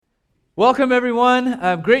Welcome,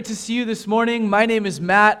 everyone. Great to see you this morning. My name is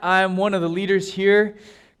Matt. I'm one of the leaders here.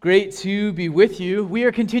 Great to be with you. We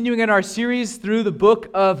are continuing in our series through the book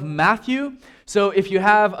of Matthew. So if you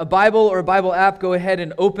have a Bible or a Bible app, go ahead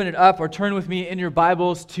and open it up or turn with me in your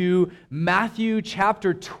Bibles to Matthew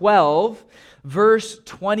chapter 12, verse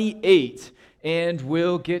 28, and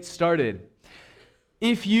we'll get started.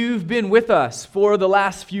 If you've been with us for the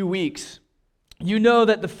last few weeks, you know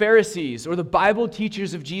that the Pharisees, or the Bible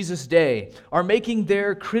teachers of Jesus' day, are making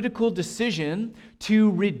their critical decision to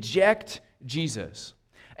reject Jesus.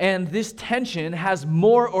 And this tension has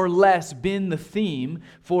more or less been the theme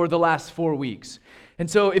for the last 4 weeks. And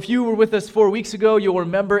so if you were with us 4 weeks ago, you'll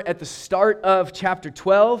remember at the start of chapter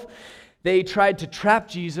 12, they tried to trap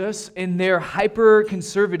Jesus in their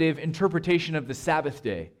hyper-conservative interpretation of the Sabbath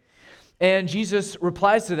day. And Jesus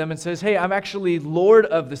replies to them and says, hey, I'm actually Lord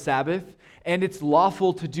of the Sabbath, and it's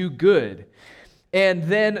lawful to do good. And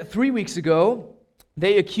then 3 weeks ago,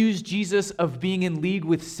 they accused Jesus of being in league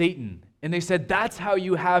with Satan. And they said, that's how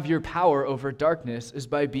you have your power over darkness, is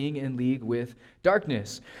by being in league with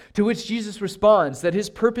darkness. To which Jesus responds that his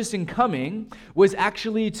purpose in coming was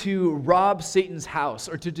actually to rob Satan's house,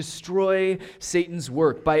 or to destroy Satan's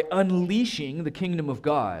work by unleashing the kingdom of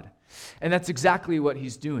God. And that's exactly what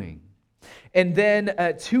he's doing. And then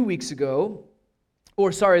 2 weeks ago,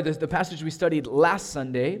 the passage we studied last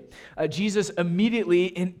Sunday, Jesus immediately,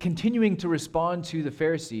 in continuing to respond to the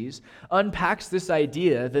Pharisees, unpacks this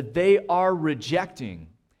idea that they are rejecting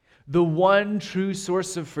the one true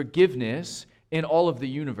source of forgiveness in all of the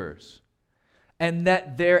universe, and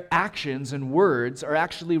that their actions and words are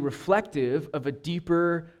actually reflective of a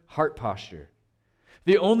deeper heart posture.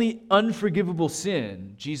 The only unforgivable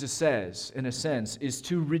sin, Jesus says, in a sense, is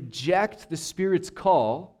to reject the Spirit's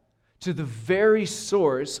call to the very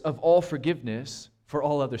source of all forgiveness for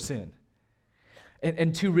all other sin.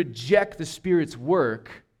 And to reject the Spirit's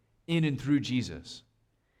work in and through Jesus.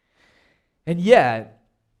 And yet,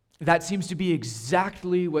 that seems to be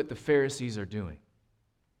exactly what the Pharisees are doing.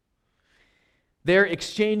 Their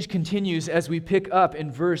exchange continues as we pick up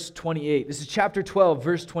in verse 28. This is chapter 12,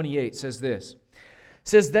 verse 28 says this. It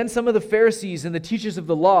says, then some of the Pharisees and the teachers of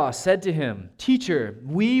the law said to him, Teacher,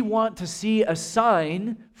 we want to see a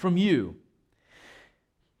sign from you.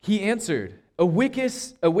 He answered, a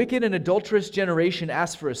wicked and adulterous generation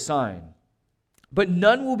asks for a sign, but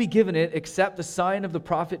none will be given it except the sign of the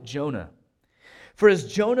prophet Jonah. For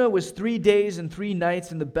as Jonah was 3 days and 3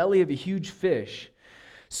 nights in the belly of a huge fish,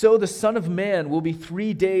 so the Son of Man will be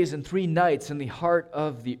 3 days and 3 nights in the heart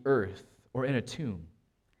of the earth, or in a tomb.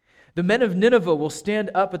 The men of Nineveh will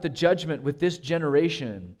stand up at the judgment with this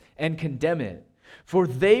generation and condemn it, for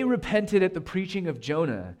they repented at the preaching of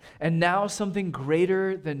Jonah, and now something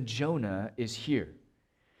greater than Jonah is here.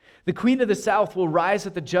 The queen of the south will rise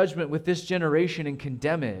at the judgment with this generation and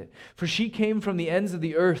condemn it, for she came from the ends of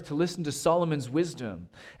the earth to listen to Solomon's wisdom,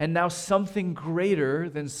 and now something greater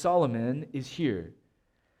than Solomon is here.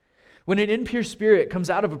 When an impure spirit comes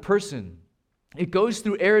out of a person, it goes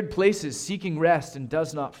through arid places seeking rest and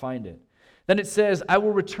does not find it. Then it says, I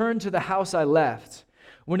will return to the house I left.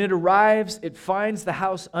 When it arrives, it finds the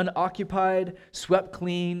house unoccupied, swept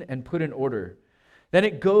clean, and put in order. Then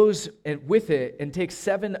it goes with it and takes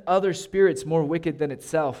 7 other spirits more wicked than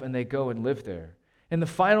itself, and they go and live there. And the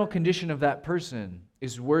final condition of that person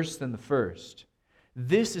is worse than the first.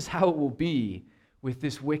 This is how it will be with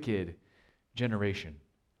this wicked generation.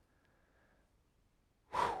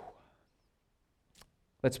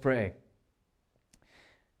 Let's pray.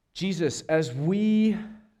 Jesus, as we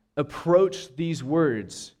approach these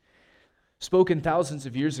words spoken thousands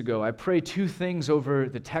of years ago, I pray 2 things over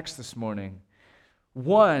the text this morning.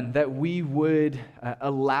 One, that we would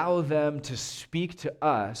allow them to speak to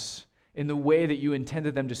us in the way that you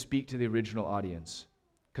intended them to speak to the original audience.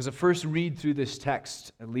 Because a first read through this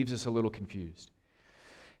text, it leaves us a little confused.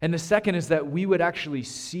 And the second is that we would actually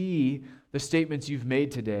see the statements you've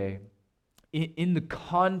made today in the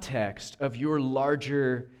context of your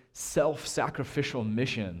larger self-sacrificial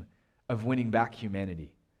mission of winning back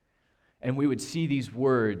humanity. And we would see these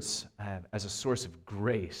words as a source of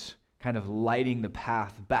grace, kind of lighting the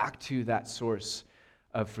path back to that source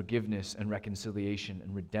of forgiveness and reconciliation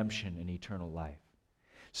and redemption and eternal life.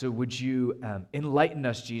 So would you enlighten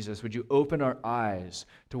us, Jesus? Would you open our eyes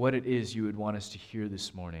to what it is you would want us to hear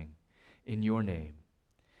this morning? In your name.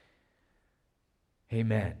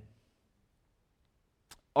 Amen.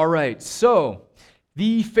 All right, so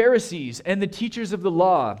the Pharisees and the teachers of the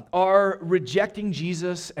law are rejecting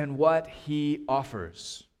Jesus and what he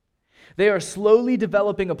offers. They are slowly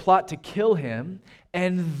developing a plot to kill him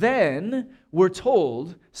And then we're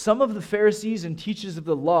told some of the Pharisees and teachers of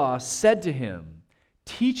the law said to him,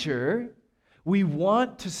 "Teacher, we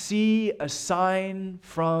want to see a sign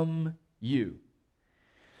from you."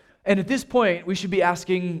 And at this point, we should be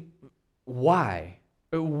asking, why?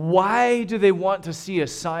 Why do they want to see a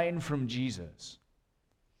sign from Jesus?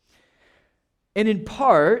 And in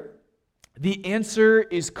part, the answer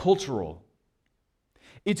is cultural.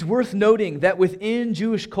 It's worth noting that within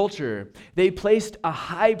Jewish culture, they placed a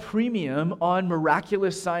high premium on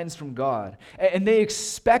miraculous signs from God. And they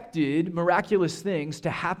expected miraculous things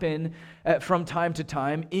to happen from time to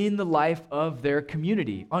time in the life of their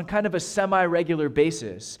community on kind of a semi-regular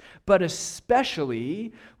basis, but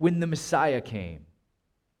especially when the Messiah came,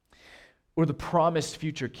 or the promised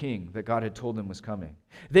future king that God had told them was coming.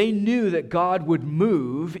 They knew that God would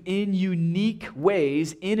move in unique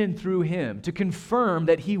ways in and through him to confirm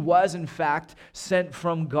that he was in fact sent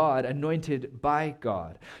from God, anointed by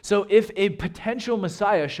God. So if a potential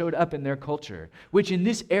Messiah showed up in their culture, which in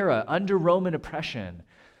this era, under Roman oppression,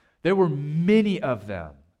 there were many of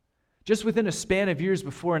them. Just within a span of years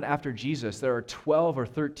before and after Jesus, there are 12 or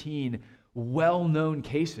 13 well-known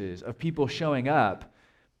cases of people showing up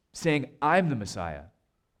saying, "I'm the Messiah,"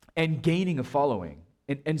 and gaining a following.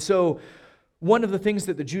 And so one of the things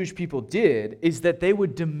that the Jewish people did is that they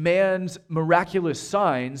would demand miraculous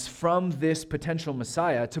signs from this potential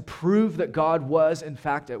Messiah to prove that God was, in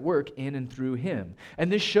fact, at work in and through him.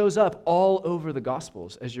 And this shows up all over the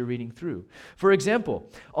Gospels as you're reading through. For example,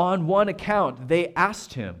 on one account, they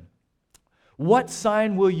asked him, "What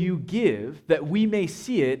sign will you give that we may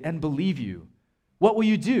see it and believe you? What will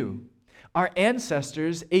you do? Our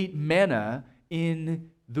ancestors ate manna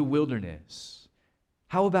in the wilderness.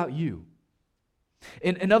 How about you?"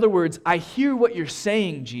 In other words, I hear what you're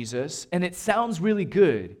saying, Jesus, and it sounds really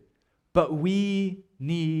good, but we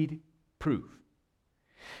need proof.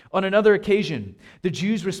 On another occasion, the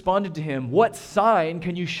Jews responded to him, "What sign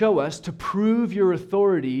can you show us to prove your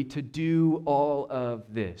authority to do all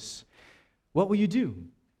of this? What will you do?"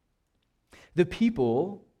 The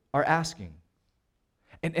people are asking.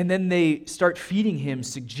 And then they start feeding him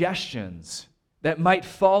suggestions that might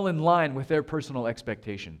fall in line with their personal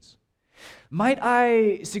expectations. "Might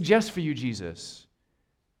I suggest for you, Jesus,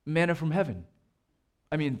 manna from heaven?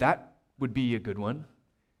 I mean, that would be a good one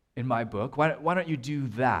in my book. Why don't you do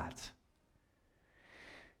that?"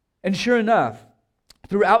 And sure enough,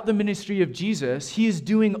 throughout the ministry of Jesus, he is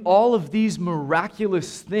doing all of these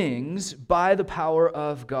miraculous things by the power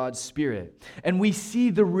of God's Spirit. And we see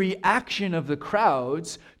the reaction of the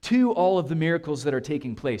crowds to all of the miracles that are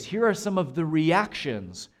taking place. Here are some of the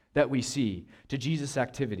reactions that we see to Jesus'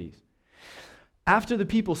 activities. After the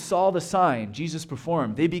people saw the sign Jesus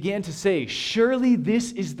performed, they began to say, "Surely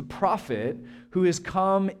this is the prophet who has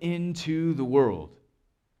come into the world."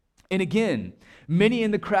 And again, many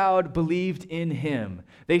in the crowd believed in him.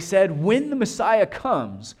 They said, "When the Messiah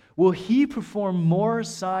comes, will he perform more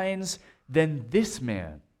signs than this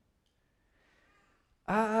man?"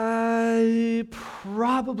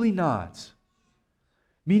 Probably not.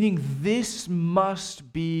 Meaning this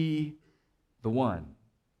must be the one.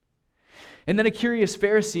 And then a curious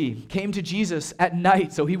Pharisee came to Jesus at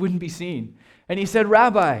night so he wouldn't be seen. And he said,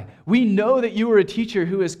 "Rabbi, we know that you are a teacher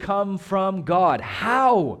who has come from God."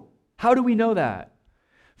 How? How do we know that?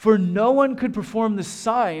 "For no one could perform the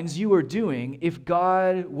signs you are doing if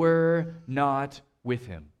God were not with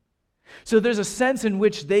him." So there's a sense in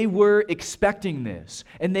which they were expecting this,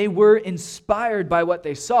 and they were inspired by what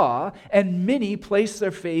they saw, and many placed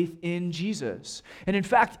their faith in Jesus. And in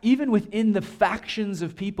fact, even within the factions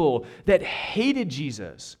of people that hated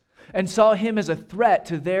Jesus and saw him as a threat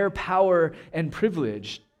to their power and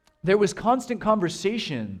privilege, there was constant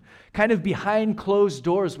conversation kind of behind closed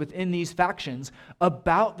doors within these factions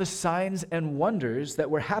about the signs and wonders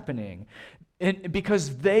that were happening, and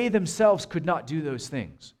because they themselves could not do those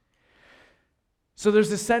things. So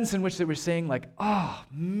there's this sense in which they were saying like, "Oh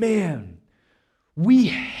man, we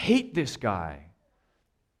hate this guy,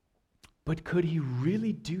 but could he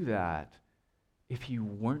really do that if he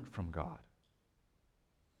weren't from God?"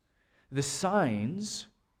 The signs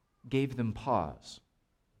gave them pause.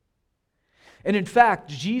 And in fact,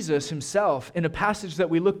 Jesus himself, in a passage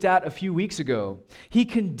that we looked at a few weeks ago, he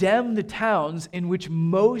condemned the towns in which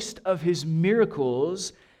most of his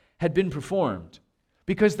miracles had been performed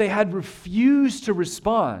because they had refused to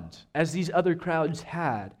respond, as these other crowds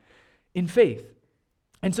had, in faith.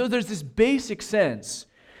 And so there's this basic sense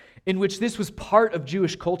in which this was part of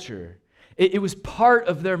Jewish culture. It was part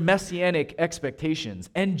of their messianic expectations.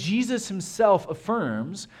 And Jesus himself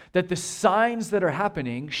affirms that the signs that are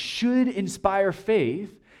happening should inspire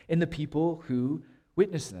faith in the people who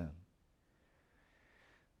witness them.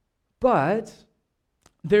 But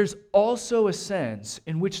there's also a sense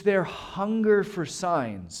in which their hunger for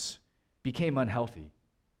signs became unhealthy.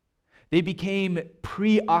 They became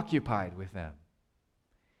preoccupied with them.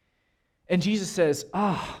 And Jesus says,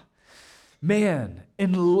 man,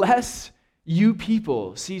 unless you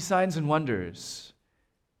people see signs and wonders,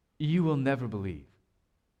 you will never believe.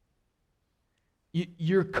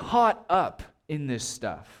 You're caught up in this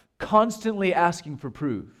stuff, constantly asking for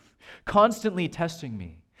proof, constantly testing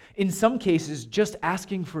me. In some cases, just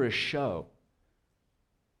asking for a show.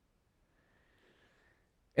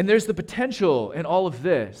 And there's the potential in all of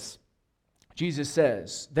this, Jesus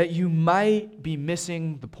says, that you might be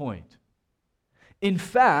missing the point. In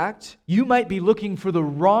fact, you might be looking for the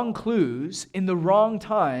wrong clues in the wrong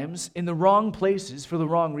times, in the wrong places, for the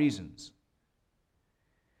wrong reasons.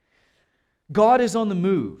 God is on the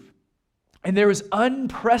move. And there is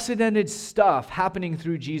unprecedented stuff happening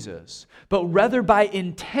through Jesus. But whether by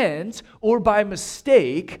intent or by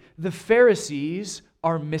mistake, the Pharisees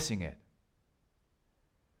are missing it.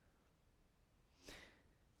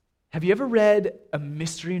 Have you ever read a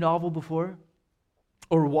mystery novel before?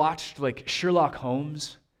 Or watched like Sherlock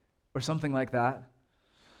Holmes or something like that?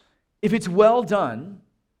 If it's well done,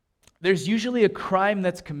 there's usually a crime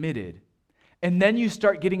that's committed. And then you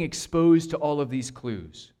start getting exposed to all of these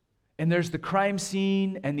clues. And there's the crime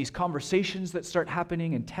scene and these conversations that start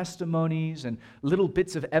happening and testimonies and little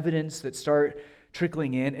bits of evidence that start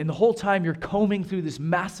trickling in. And the whole time you're combing through this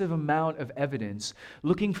massive amount of evidence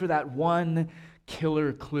looking for that one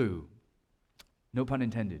killer clue. No pun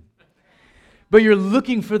intended. But you're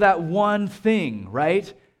looking for that one thing,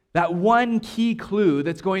 right? That one key clue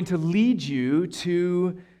that's going to lead you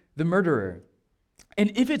to the murderer.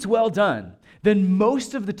 And if it's well done, then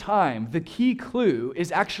most of the time, the key clue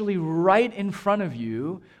is actually right in front of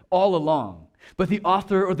you all along. But the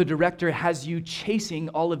author or the director has you chasing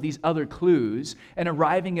all of these other clues and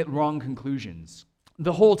arriving at wrong conclusions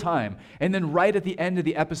the whole time. And then right at the end of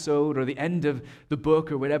the episode or the end of the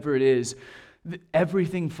book or whatever it is,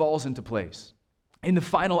 everything falls into place. In the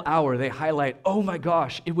final hour, they highlight, oh my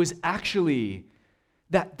gosh, it was actually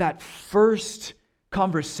that first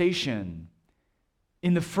conversation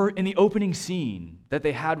in the opening scene that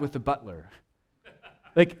they had with the butler.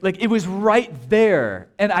 Like it was right there,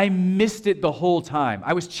 and I missed it the whole time.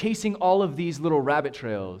 I was chasing all of these little rabbit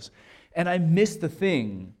trails, and I missed the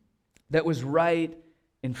thing that was right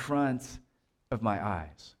in front of my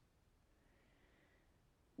eyes.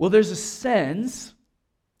 Well, there's a sense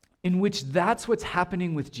in which that's what's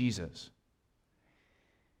happening with Jesus.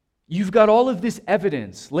 You've got all of this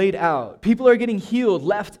evidence laid out. People are getting healed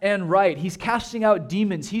left and right. He's casting out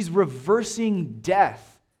demons. He's reversing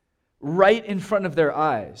death right in front of their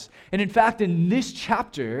eyes. And in fact, in this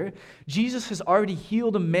chapter, Jesus has already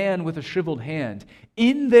healed a man with a shriveled hand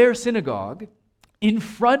in their synagogue, in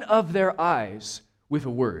front of their eyes, with a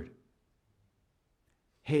word.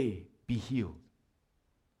 Hey, be healed.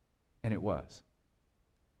 And it was.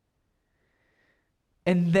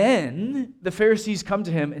 And then the Pharisees come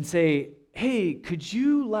to him and say, hey, could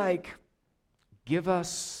you give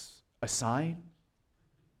us a sign?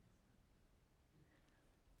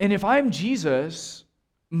 And if I'm Jesus,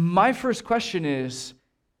 my first question is,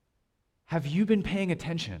 have you been paying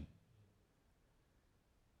attention?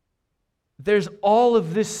 There's all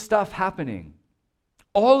of this stuff happening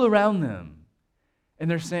all around them. And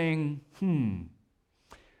they're saying,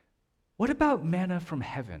 what about manna from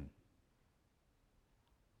heaven?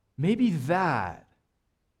 Maybe that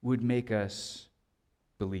would make us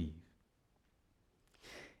believe.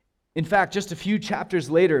 In fact, just a few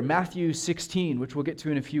chapters later, Matthew 16, which we'll get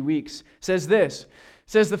to in a few weeks, says this. It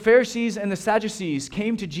says, the Pharisees and the Sadducees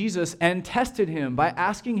came to Jesus and tested him by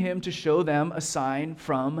asking him to show them a sign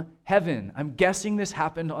from heaven. I'm guessing this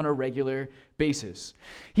happened on a regular basis.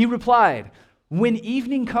 He replied, when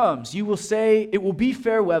evening comes, you will say, it will be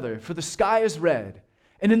fair weather, for the sky is red.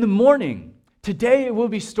 And in the morning, today it will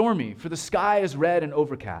be stormy, for the sky is red and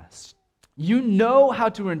overcast. You know how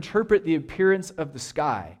to interpret the appearance of the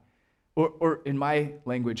sky. Or in my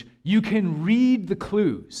language, you can read the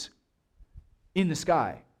clues in the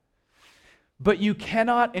sky. But you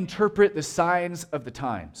cannot interpret the signs of the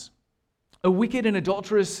times. A wicked and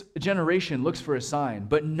adulterous generation looks for a sign,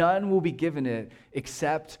 but none will be given it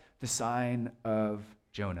except the sign of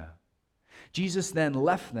Jonah. Jesus then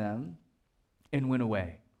left them and went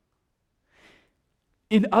away.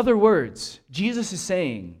 In other words, Jesus is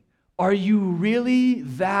saying, are you really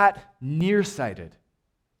that nearsighted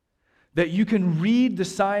that you can read the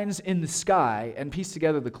signs in the sky and piece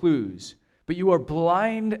together the clues, but you are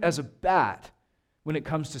blind as a bat when it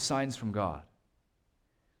comes to signs from God?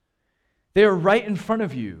 They are right in front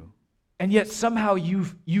of you, and yet somehow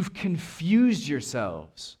you've confused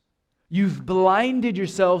yourselves. You've blinded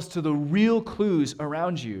yourselves to the real clues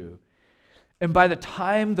around you. And by the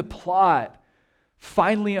time the plot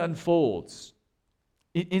finally unfolds,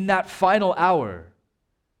 in that final hour,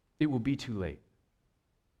 it will be too late.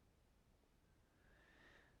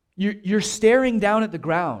 You're staring down at the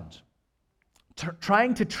ground,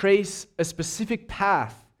 trying to trace a specific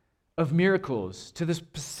path of miracles to the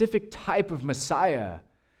specific type of Messiah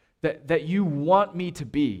that you want me to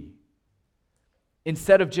be,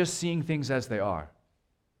 instead of just seeing things as they are.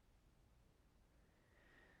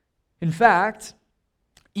 In fact,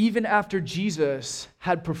 even after Jesus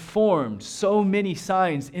had performed so many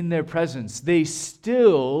signs in their presence, they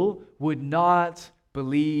still would not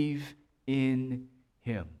believe in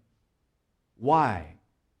him. Why?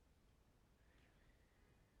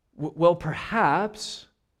 Well, perhaps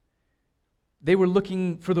they were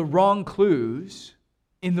looking for the wrong clues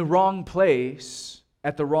in the wrong place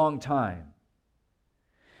at the wrong time.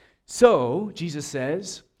 So, Jesus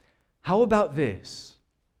says, how about this?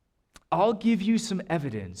 I'll give you some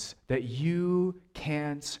evidence that you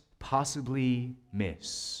can't possibly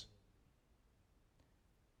miss.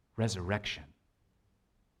 Resurrection.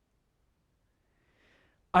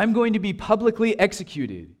 I'm going to be publicly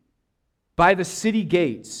executed by the city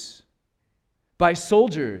gates, by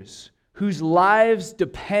soldiers whose lives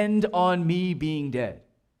depend on me being dead.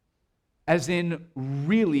 As in,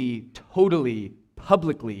 really, totally,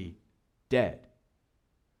 publicly dead.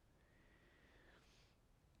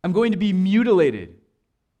 I'm going to be mutilated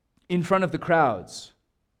in front of the crowds,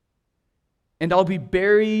 and I'll be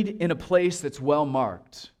buried in a place that's well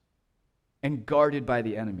marked and guarded by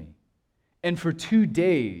the enemy. And for 2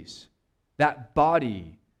 days, that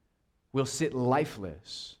body will sit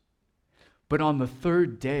lifeless. But on the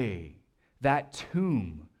 3rd day, that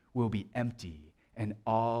tomb will be empty, and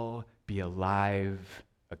I'll be alive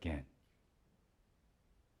again.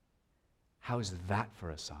 How is that for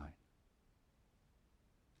a sign?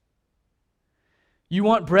 You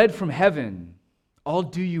want bread from heaven? I'll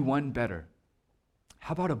do you one better.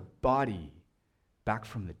 How about a body back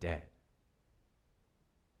from the dead?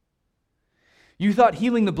 You thought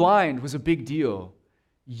healing the blind was a big deal.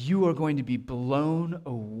 You are going to be blown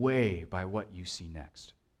away by what you see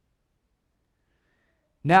next.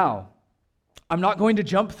 Now, I'm not going to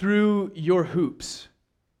jump through your hoops.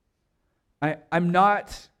 I'm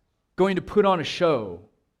not going to put on a show.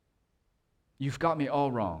 You've got me all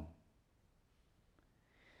wrong.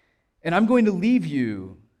 And I'm going to leave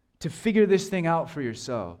you to figure this thing out for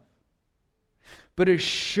yourself. But as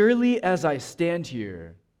surely as I stand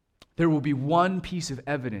here, there will be one piece of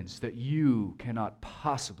evidence that you cannot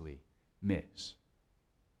possibly miss.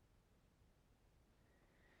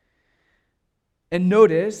 And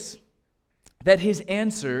notice that his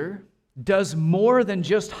answer does more than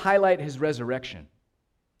just highlight his resurrection.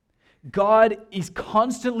 God is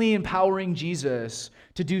constantly empowering Jesus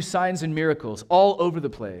to do signs and miracles all over the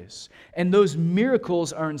place. And those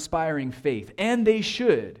miracles are inspiring faith, and they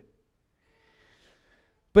should.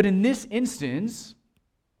 But in this instance,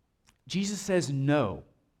 Jesus says no.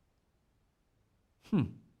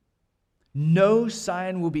 No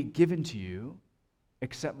sign will be given to you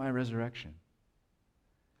except my resurrection.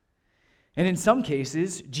 And in some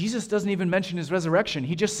cases, Jesus doesn't even mention his resurrection.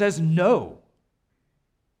 He just says no.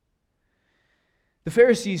 The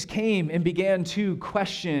Pharisees came and began to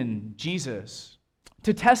question Jesus.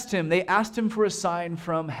 To test him, they asked him for a sign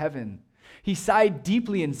from heaven. He sighed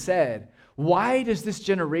deeply and said, "Why does this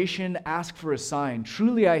generation ask for a sign?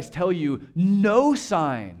 Truly I tell you, no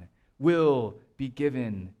sign will be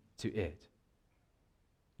given to it."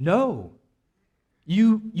 No.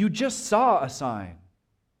 You just saw a sign.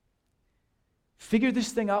 Figure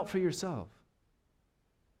this thing out for yourself.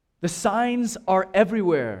 The signs are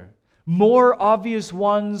everywhere. More obvious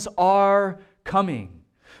ones are coming.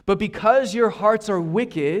 But because your hearts are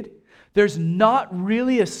wicked, there's not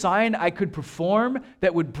really a sign I could perform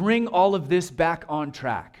that would bring all of this back on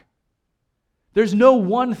track. There's no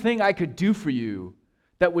one thing I could do for you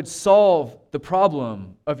that would solve the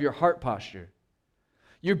problem of your heart posture.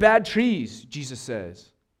 You're bad trees, Jesus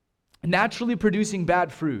says, naturally producing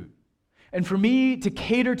bad fruit. And for me to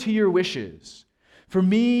cater to your wishes, for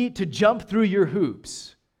me to jump through your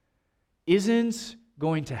hoops, isn't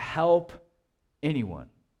going to help anyone.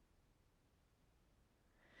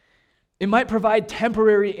 It might provide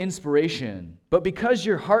temporary inspiration, but because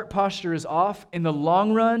your heart posture is off, in the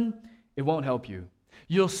long run, it won't help you.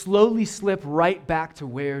 You'll slowly slip right back to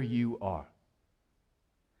where you are.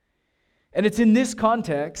 And it's in this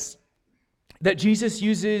context that Jesus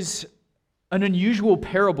uses an unusual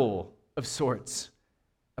parable of sorts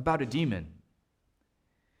about a demon.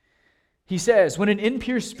 He says, when an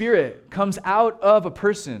impure spirit comes out of a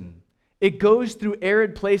person, it goes through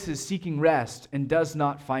arid places seeking rest and does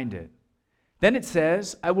not find it. Then it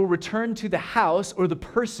says, I will return to the house or the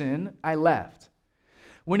person I left.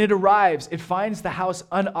 When it arrives, it finds the house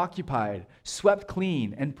unoccupied, swept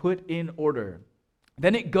clean, and put in order.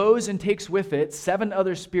 Then it goes and takes with it 7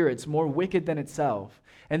 other spirits more wicked than itself,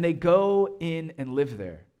 and they go in and live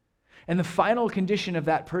there. And the final condition of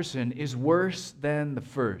that person is worse than the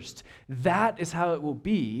first. That is how it will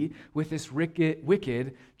be with this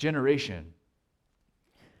wicked generation.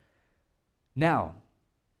 Now,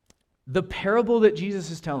 the parable that Jesus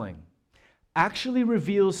is telling actually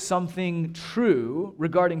reveals something true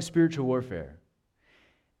regarding spiritual warfare.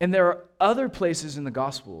 And there are other places in the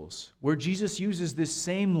Gospels where Jesus uses this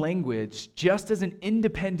same language just as an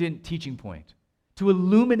independent teaching point to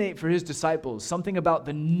illuminate for his disciples something about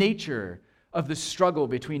the nature of the struggle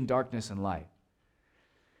between darkness and light.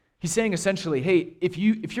 He's saying essentially, hey, if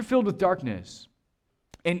you're filled with darkness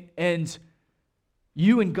and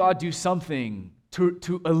you and God do something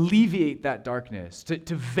to alleviate that darkness,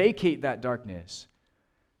 to vacate that darkness,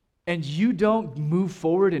 and you don't move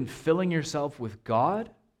forward in filling yourself with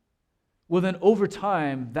God, well then over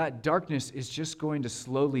time, that darkness is just going to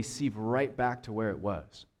slowly seep right back to where it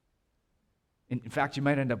was. In fact, you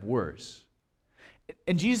might end up worse.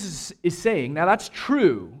 And Jesus is saying, now that's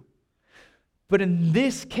true, but in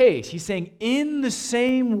this case, he's saying, in the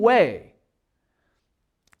same way,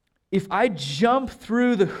 if I jump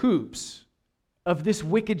through the hoops of this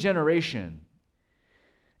wicked generation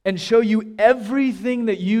and show you everything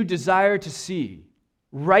that you desire to see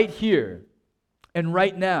right here and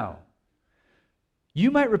right now,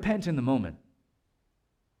 you might repent in the moment.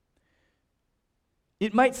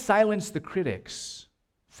 It might silence the critics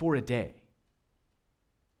for a day.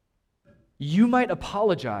 You might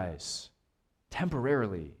apologize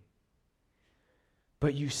temporarily,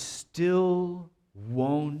 but you still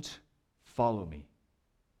won't follow me.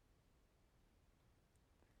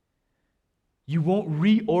 You won't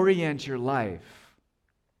reorient your life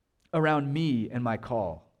around me and my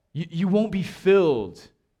call. You won't be filled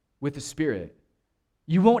with the Spirit.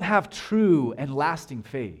 You won't have true and lasting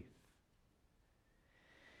faith.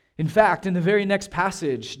 In fact, in the very next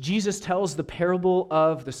passage, Jesus tells the parable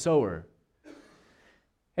of the sower.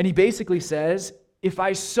 And he basically says, if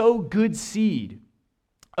I sow good seed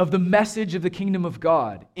of the message of the kingdom of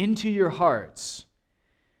God into your hearts,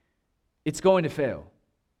 it's going to fail.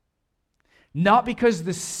 Not because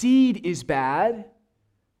the seed is bad,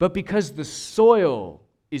 but because the soil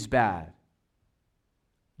is bad.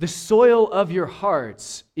 The soil of your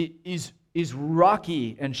hearts is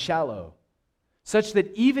rocky and shallow, such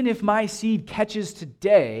that even if my seed catches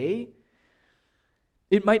today,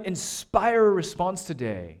 it might inspire a response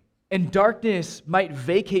today, and darkness might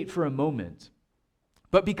vacate for a moment.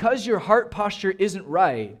 But because your heart posture isn't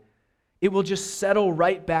right, it will just settle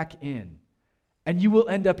right back in, and you will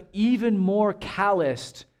end up even more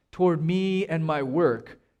calloused toward me and my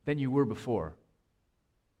work than you were before.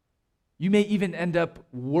 You may even end up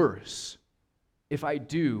worse if I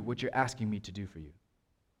do what you're asking me to do for you.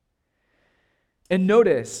 And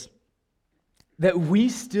notice that we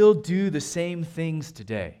still do the same things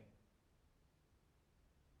today.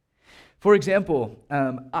 For example,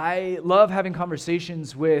 I love having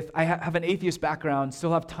conversations with, I have an atheist background,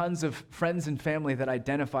 still have tons of friends and family that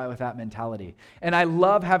identify with that mentality. And I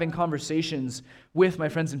love having conversations with my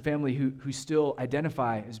friends and family who still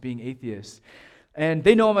identify as being atheists. And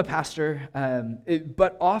they know I'm a pastor,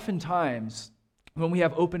 but oftentimes when we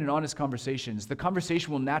have open and honest conversations, the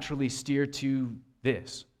conversation will naturally steer to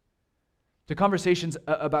this. To conversations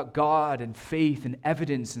about God and faith and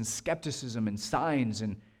evidence and skepticism and signs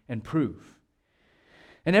and proof.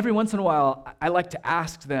 And every once in a while, I like to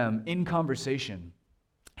ask them in conversation,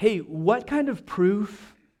 hey, what kind of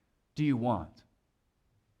proof do you want?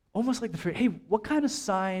 Almost like hey, what kind of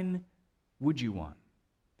sign would you want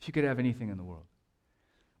if you could have anything in the world?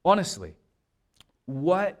 Honestly,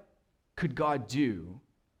 what could God do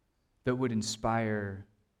that would inspire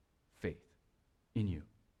faith in you?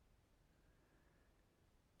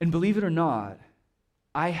 And believe it or not,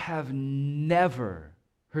 I have never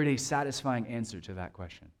heard a satisfying answer to that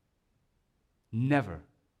question. Never.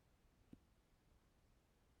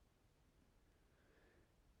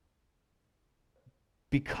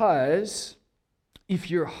 Because if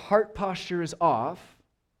your heart posture is off,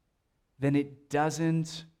 then it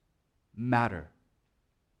doesn't matter.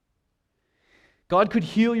 God could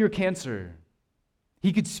heal your cancer.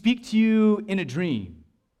 He could speak to you in a dream.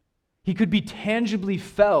 He could be tangibly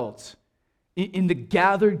felt in the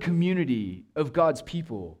gathered community of God's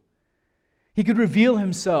people. He could reveal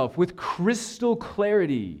himself with crystal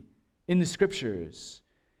clarity in the scriptures.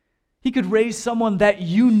 He could raise someone that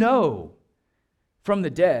you know from the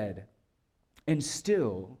dead, and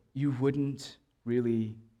still you wouldn't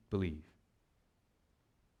really believe.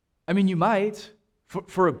 I mean, you might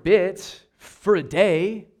for a bit, for a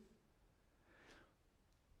day,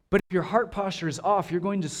 but if your heart posture is off, you're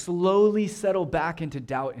going to slowly settle back into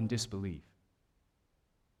doubt and disbelief.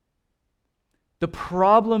 The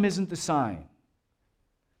problem isn't the sign.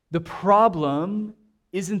 The problem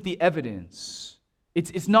isn't the evidence.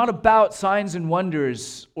 It's not about signs and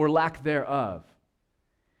wonders or lack thereof.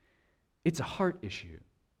 It's a heart issue.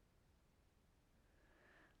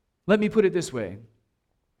 Let me put it this way.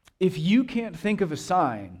 If you can't think of a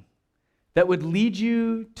sign that would lead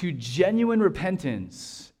you to genuine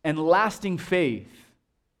repentance and lasting faith,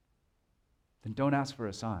 then don't ask for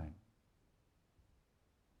a sign.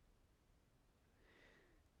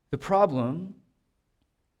 The problem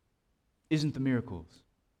isn't the miracles.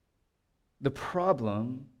 The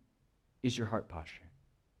problem is your heart posture.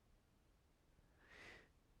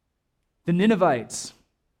 The Ninevites,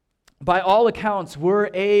 by all accounts, were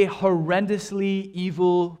a horrendously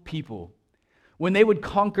evil people. When they would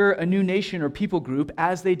conquer a new nation or people group,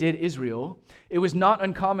 as they did Israel, it was not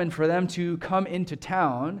uncommon for them to come into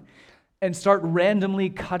town and start randomly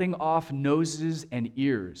cutting off noses and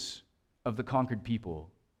ears of the conquered people,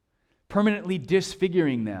 permanently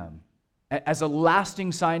disfiguring them as a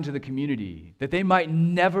lasting sign to the community that they might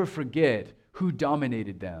never forget who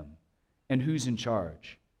dominated them and who's in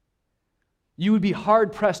charge. You would be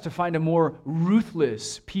hard-pressed to find a more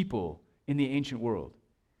ruthless people in the ancient world.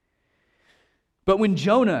 But when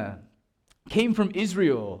Jonah came from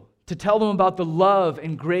Israel to tell them about the love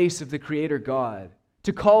and grace of the Creator God,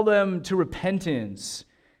 to call them to repentance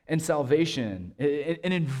and salvation,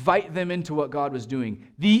 and invite them into what God was doing,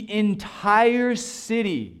 the entire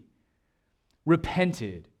city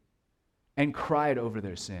repented and cried over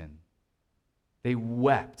their sin. They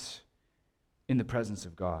wept in the presence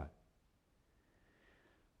of God.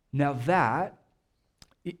 Now that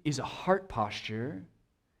is a heart posture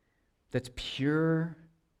that's pure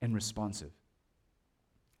and responsive.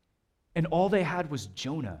 And all they had was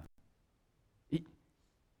Jonah.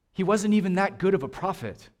 He wasn't even that good of a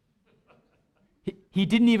prophet. He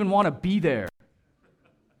didn't even want to be there.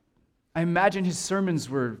 I imagine his sermons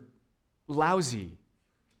were lousy.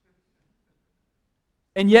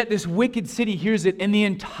 And yet this wicked city hears it, and the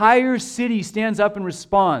entire city stands up in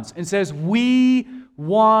response and says, "We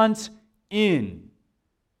want in.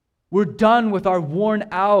 We're done with our worn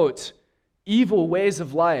out, evil ways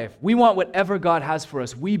of life. We want whatever God has for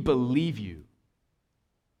us. We believe you."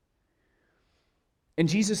 And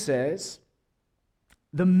Jesus says,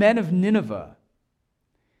 the men of Nineveh,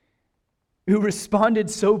 who responded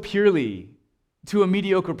so purely to a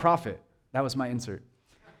mediocre prophet, that was my insert,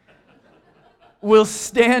 will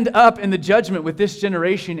stand up in the judgment with this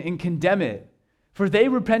generation and condemn it. For they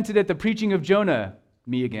repented at the preaching of Jonah,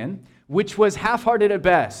 me again, which was half-hearted at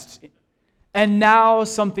best. And now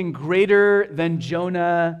something greater than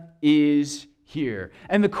Jonah is here.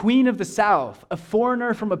 And the queen of the south, a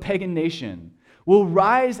foreigner from a pagan nation, will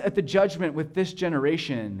rise at the judgment with this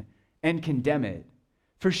generation and condemn it.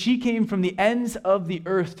 For she came from the ends of the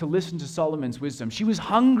earth to listen to Solomon's wisdom. She was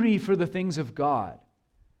hungry for the things of God.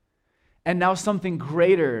 And now something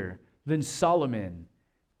greater than Solomon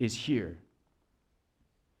is here.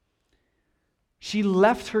 She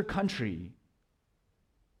left her country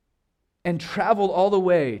and traveled all the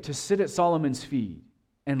way to sit at Solomon's feet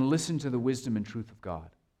and listen to the wisdom and truth of God.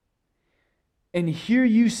 And here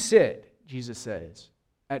you sit, Jesus says,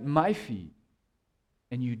 at my feet,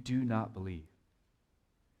 and you do not believe.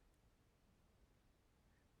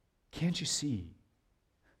 Can't you see?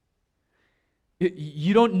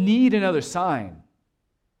 You don't need another sign.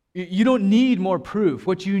 You don't need more proof.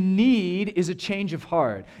 What you need is a change of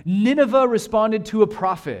heart. Nineveh responded to a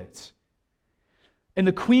prophet, and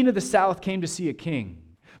the queen of the south came to see a king.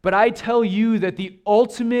 But I tell you that the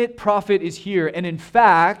ultimate prophet is here, and in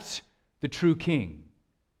fact, the true king.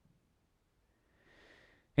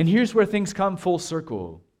 And here's where things come full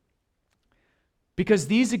circle. Because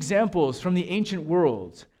these examples from the ancient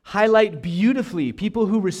world highlight beautifully people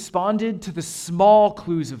who responded to the small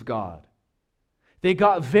clues of God. They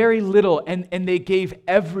got very little, and they gave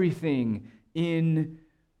everything in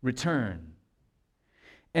return.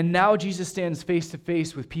 And now Jesus stands face to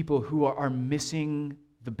face with people who are missing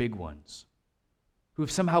the big ones, who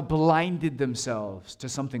have somehow blinded themselves to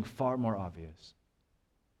something far more obvious.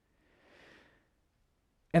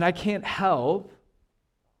 And I can't help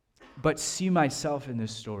but see myself in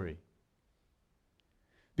this story.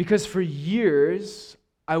 Because for years,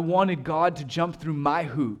 I wanted God to jump through my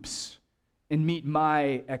hoops and meet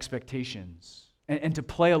my expectations and to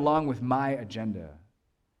play along with my agenda.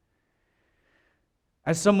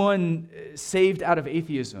 As someone saved out of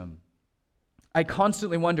atheism, I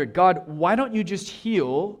constantly wondered, God, why don't you just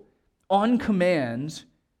heal on command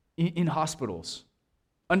in hospitals,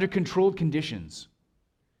 under controlled conditions?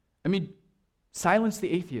 I mean, silence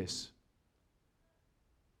the atheists.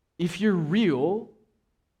 If you're real,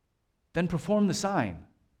 then perform the sign.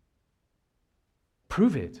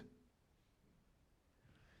 Prove it.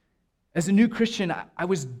 As a new Christian, I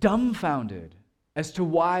was dumbfounded as to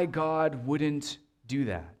why God wouldn't do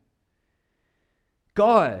that.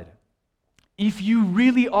 God, if you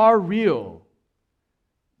really are real,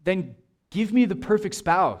 then give me the perfect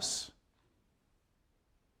spouse.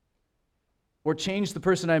 Or change the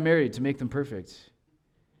person I married to make them perfect.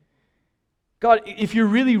 God, if you're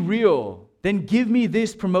really real, then give me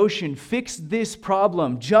this promotion, fix this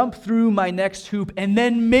problem, jump through my next hoop, and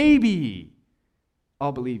then maybe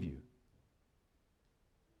I'll believe you.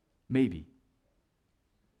 Maybe.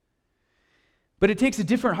 But it takes a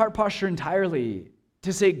different heart posture entirely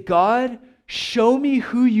to say, God, show me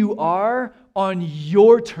who you are on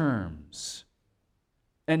your terms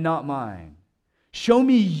and not mine. Show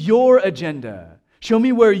me your agenda. Show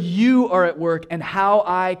me where you are at work and how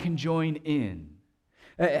I can join in.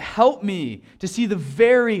 Help me to see the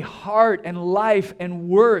very heart and life and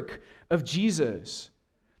work of Jesus.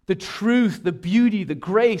 The truth, the beauty, the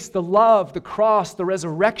grace, the love, the cross, the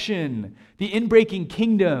resurrection, the inbreaking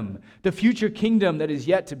kingdom, the future kingdom that is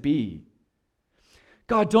yet to be.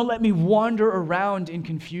 God, don't let me wander around in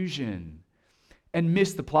confusion and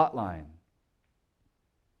miss the plot line.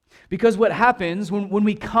 Because what happens when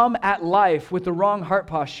we come at life with the wrong heart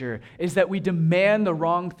posture is that we demand the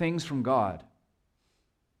wrong things from God.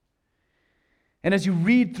 And as you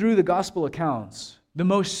read through the gospel accounts, the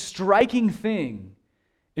most striking thing,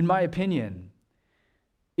 in my opinion,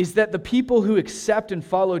 is that the people who accept and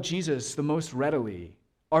follow Jesus the most readily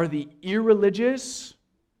are the irreligious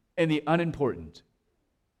and the unimportant.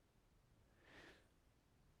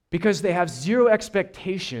 Because they have zero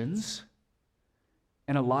expectations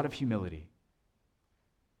and a lot of humility.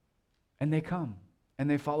 And they come and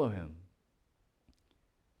they follow him.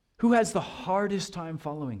 Who has the hardest time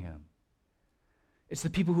following him? It's the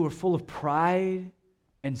people who are full of pride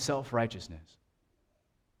and self-righteousness,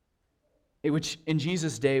 which in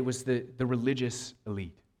Jesus' day was the religious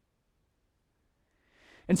elite.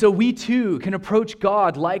 And so we too can approach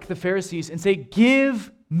God like the Pharisees and say,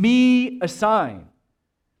 give me a sign.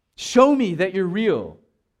 Show me that you're real.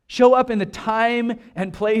 Show up in the time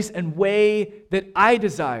and place and way that I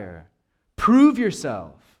desire. Prove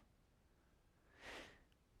yourself.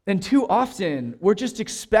 And too often, we're just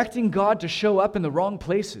expecting God to show up in the wrong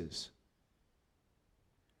places.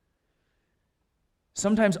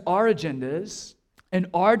 Sometimes our agendas and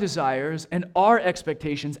our desires and our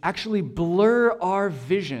expectations actually blur our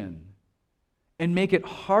vision and make it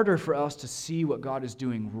harder for us to see what God is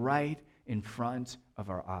doing right in front of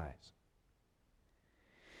our eyes.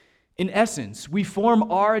 In essence, we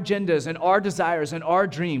form our agendas and our desires and our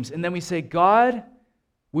dreams, and then we say, God,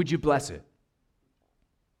 would you bless it?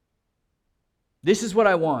 This is what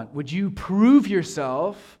I want. Would you prove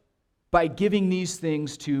yourself by giving these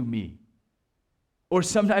things to me? Or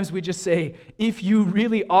sometimes we just say, if you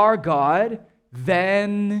really are God,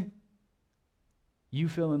 then you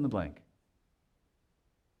fill in the blank.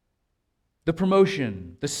 The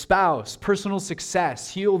promotion, the spouse, personal success,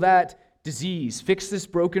 heal that disease, fix this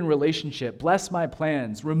broken relationship, bless my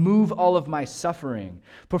plans, remove all of my suffering,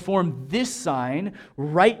 perform this sign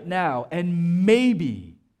right now, and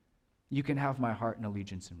maybe you can have my heart and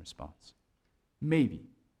allegiance in response. Maybe.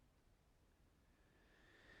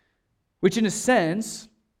 Which in a sense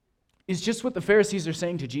is just what the Pharisees are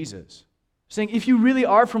saying to Jesus. Saying, if you really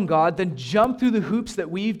are from God, then jump through the hoops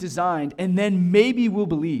that we've designed, and then maybe we'll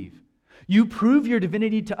believe. You prove your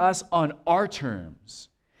divinity to us on our terms.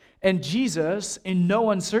 And Jesus, in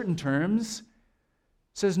no uncertain terms,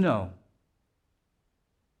 says, no.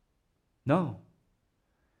 No.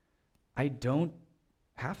 I don't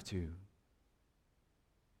have to.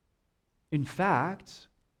 In fact,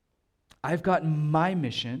 I've got my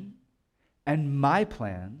mission and my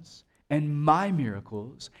plans and my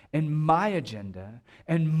miracles and my agenda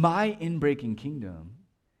and my inbreaking kingdom.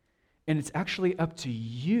 And it's actually up to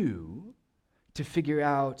you to figure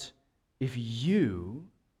out if you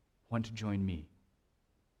want to join me.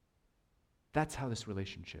 That's how this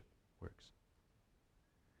relationship works.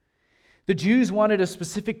 The Jews wanted a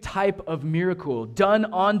specific type of miracle done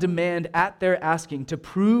on demand at their asking to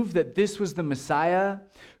prove that this was the Messiah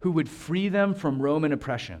who would free them from Roman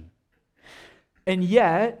oppression. And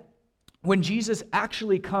yet, when Jesus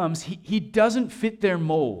actually comes, he doesn't fit their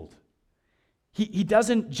mold. He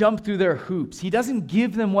doesn't jump through their hoops. He doesn't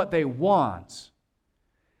give them what they want.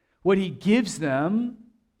 What he gives them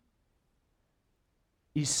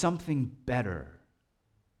is something better.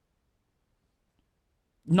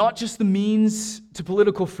 Not just the means to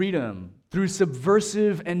political freedom through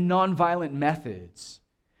subversive and nonviolent methods,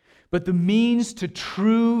 but the means to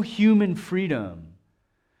true human freedom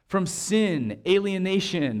from sin,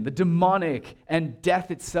 alienation, the demonic, and death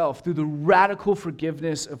itself through the radical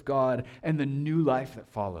forgiveness of God and the new life that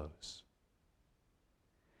follows.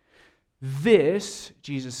 This,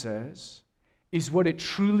 Jesus says, is what it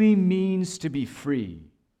truly means to be free.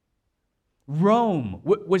 Rome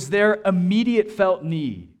was their immediate felt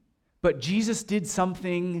need, but Jesus did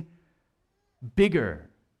something bigger.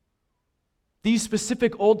 These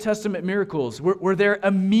specific Old Testament miracles were their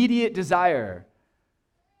immediate desire,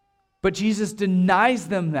 but Jesus denies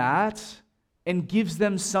them that and gives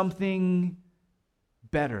them something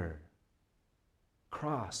better.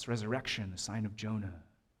 Cross, resurrection, the sign of Jonah.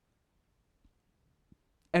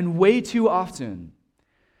 And way too often,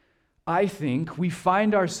 I think we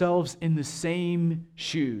find ourselves in the same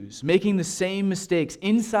shoes, making the same mistakes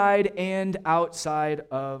inside and outside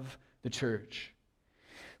of the church.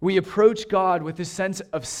 We approach God with this sense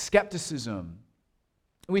of skepticism.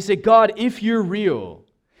 We say, God, if you're real,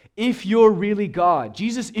 if you're really God,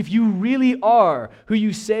 Jesus, if you really are who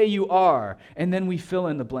you say you are, and then we fill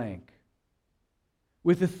in the blank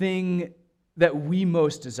with the thing that we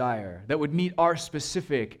most desire, that would meet our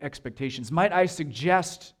specific expectations. Might I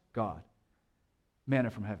suggest, God,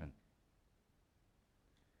 manna from heaven?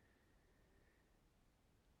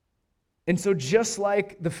 And so just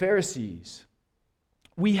like the Pharisees,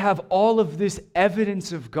 we have all of this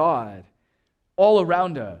evidence of God all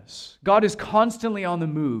around us. God is constantly on the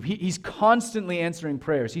move. He's constantly answering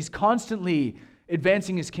prayers. He's constantly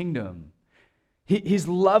advancing his kingdom. His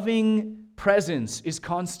loving presence is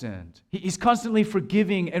constant. He's constantly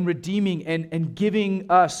forgiving and redeeming and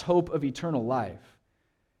giving us hope of eternal life.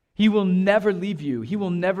 He will never leave you. He will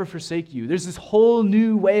never forsake you. There's this whole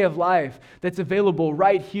new way of life that's available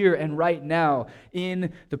right here and right now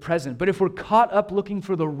in the present. But if we're caught up looking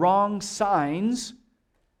for the wrong signs,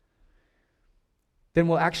 then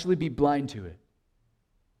we'll actually be blind to it.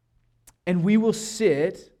 And we will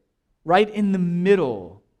sit right in the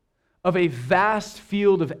middle of a vast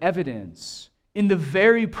field of evidence in the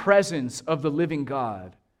very presence of the living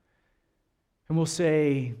God. And we'll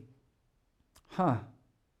say,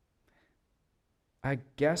 I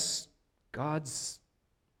guess God's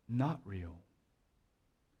not real.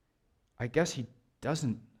 I guess he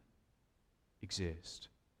doesn't exist.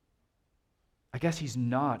 I guess he's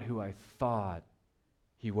not who I thought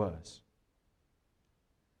he was.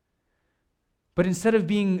 But instead of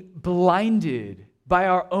being blinded by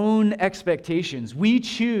our own expectations, we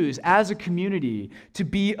choose as a community to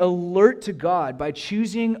be alert to God by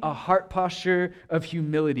choosing a heart posture of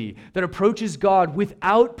humility that approaches God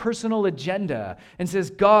without personal agenda and says,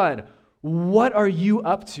 God, what are you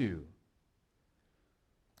up to?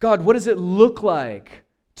 God, what does it look like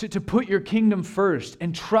to put your kingdom first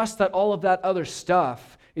and trust that all of that other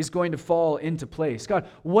stuff is going to fall into place? God,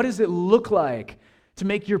 what does it look like to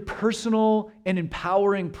make your personal and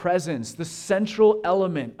empowering presence the central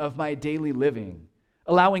element of my daily living,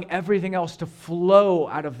 allowing everything else to flow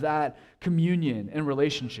out of that communion and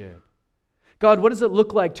relationship? God, what does it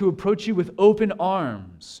look like to approach you with open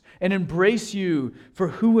arms and embrace you for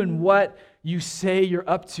who and what you say you're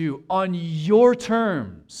up to on your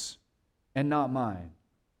terms and not mine?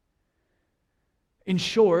 In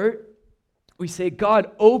short, we say,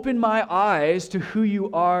 God, open my eyes to who you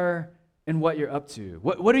are and what you're up to.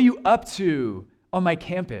 What are you up to on my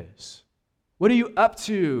campus? What are you up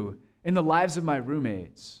to in the lives of my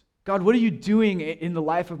roommates? God, what are you doing in the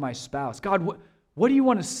life of my spouse? God, what do you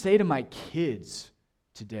want to say to my kids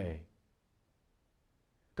today?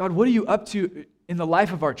 God, what are you up to in the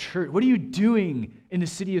life of our church? What are you doing in the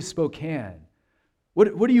city of Spokane? What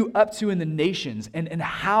are you up to in the nations? And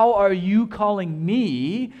how are you calling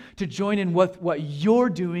me to join in with what you're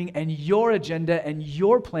doing and your agenda and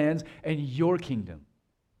your plans and your kingdom?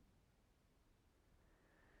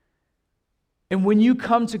 And when you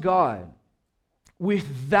come to God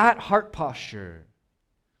with that heart posture,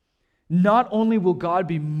 not only will God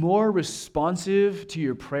be more responsive to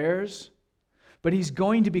your prayers, but he's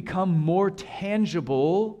going to become more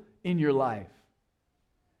tangible in your life.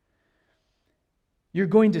 you're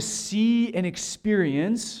going to see and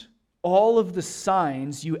experience all of the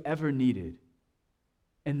signs you ever needed,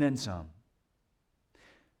 and then some.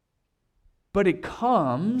 But it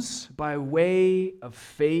comes by way of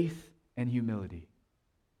faith and humility.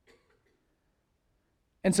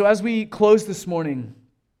 And so as we close this morning,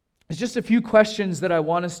 there's just a few questions that I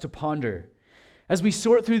want us to ponder. As we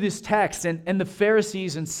sort through this text and the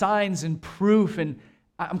Pharisees and signs and proof, and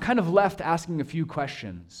I'm kind of left asking a few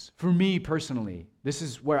questions. For me personally, this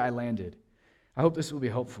is where I landed. I hope this will be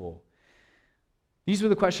helpful. These were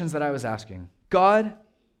the questions that I was asking. God,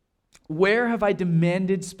 where have I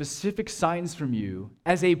demanded specific signs from you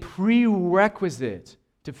as a prerequisite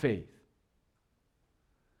to faith?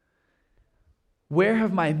 Where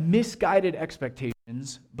have my misguided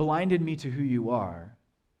expectations blinded me to who you are?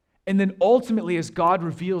 And then ultimately, as God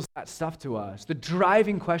reveals that stuff to us, the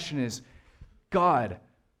driving question is, God,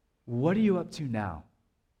 what are you up to now?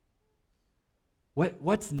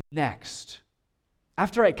 What's next?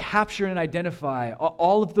 After I capture and identify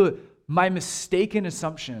all of my mistaken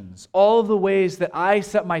assumptions, all of the ways that I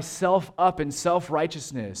set myself up in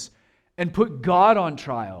self-righteousness and put God on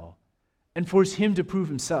trial and force him to prove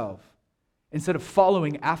himself, instead of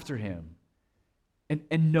following after him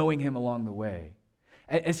and knowing him along the way.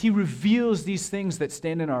 As he reveals these things that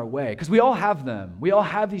stand in our way, because we all have them. We all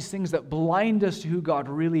have these things that blind us to who God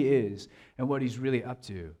really is and what he's really up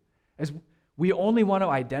to. As we only want to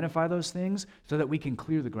identify those things so that we can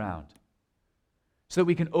clear the ground, so that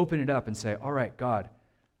we can open it up and say, all right, God,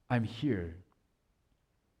 I'm here.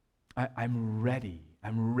 I'm ready.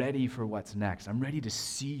 I'm ready for what's next. I'm ready to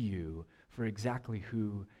see you for exactly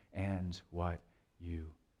who and what you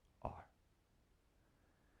are.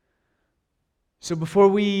 So before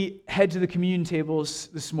we head to the communion tables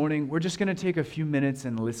this morning, we're just going to take a few minutes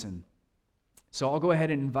and listen. So I'll go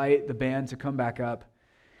ahead and invite the band to come back up.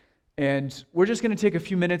 And we're just going to take a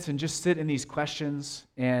few minutes and just sit in these questions.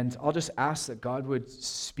 And I'll just ask that God would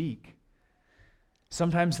speak.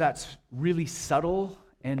 Sometimes that's really subtle,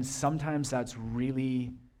 and sometimes that's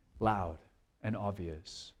really loud and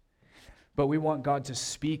obvious. But we want God to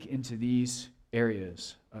speak into these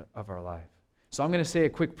areas of our life. So I'm going to say a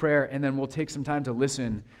quick prayer, and then we'll take some time to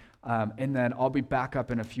listen, and then I'll be back up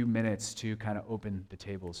in a few minutes to kind of open the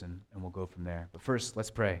tables, and we'll go from there. But first, let's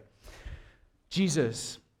pray.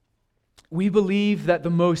 Jesus, we believe that the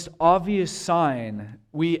most obvious sign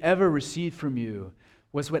we ever received from you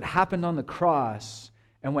was what happened on the cross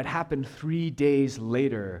and what happened 3 days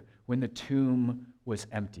later when the tomb was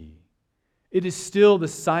empty. It is still the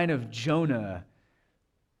sign of Jonah,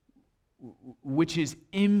 which is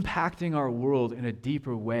impacting our world in a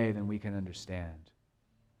deeper way than we can understand.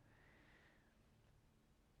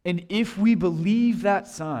 And if we believe that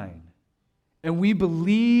sign, and we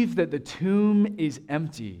believe that the tomb is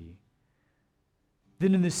empty,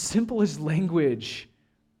 then in the simplest language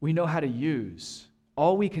we know how to use,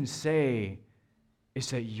 all we can say is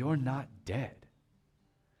that you're not dead.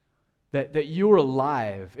 That you're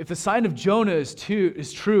alive. If the sign of Jonah is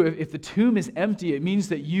true, if the tomb is empty, it means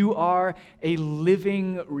that you are a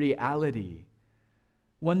living reality,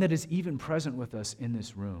 one that is even present with us in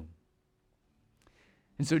this room.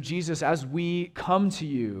 And so, Jesus, as we come to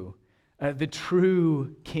you, the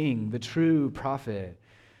true King, the true prophet,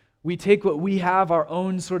 we take what we have, our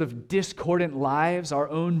own sort of discordant lives, our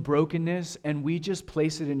own brokenness, and we just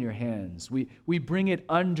place it in your hands. We bring it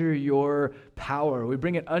under your power. We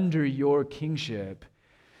bring it under your kingship,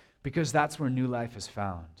 because that's where new life is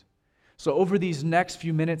found. So over these next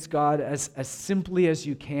few minutes, God, as simply as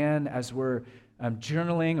you can, as we're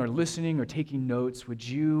journaling or listening or taking notes, would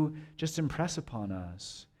you just impress upon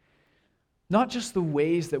us not just the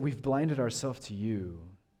ways that we've blinded ourselves to you,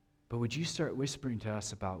 but would you start whispering to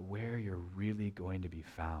us about where you're really going to be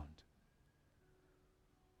found?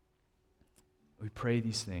 We pray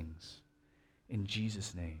these things in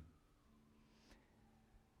Jesus' name.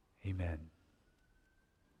 Amen.